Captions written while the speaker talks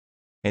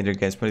Hey there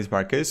guys, my name is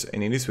Marcus,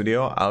 and in this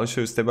video I'll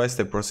show you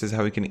step-by-step process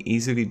how we can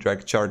easily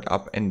drag chart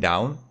up and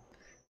down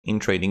in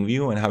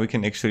TradingView and how we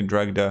can actually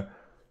drag the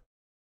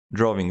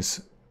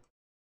drawings.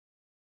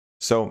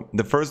 So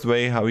the first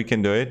way how we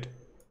can do it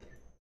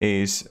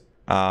is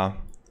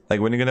like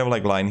when you're gonna have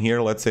like line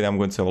here, let's say I'm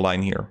going to have a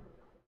line here.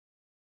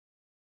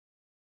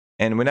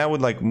 And when I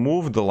would like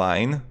move the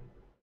line,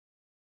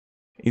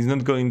 it's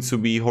not going to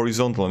be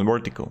horizontal and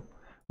vertical.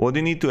 What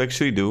you need to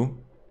actually do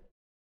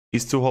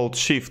is to hold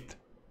shift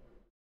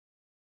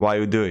while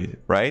you do it,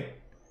 right?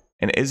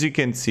 And as you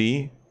can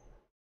see,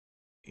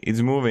 it's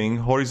moving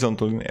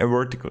horizontally and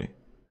vertically.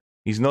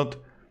 It's not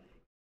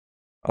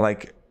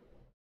like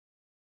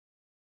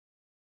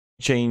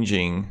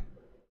changing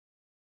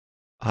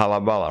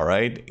halabala,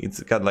 right?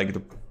 It's got like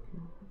the,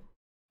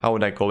 how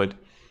would I call it?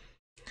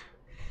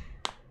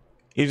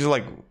 It's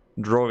like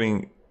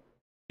drawing,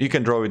 you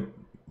can draw it,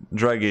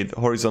 drag it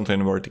horizontally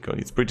and vertically.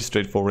 It's pretty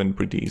straightforward and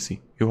pretty easy.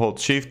 You hold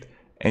shift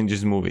and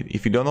just move it.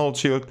 If you don't hold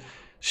shift,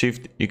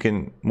 you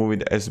can move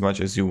it as much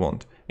as you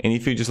want. And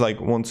if you just like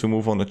want to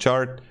move on the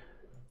chart,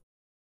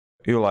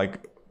 you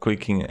like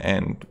clicking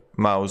and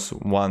mouse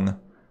one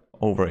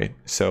over it.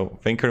 So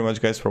thank you very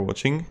much guys for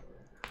watching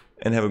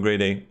and have a great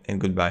day and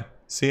goodbye.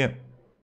 See ya.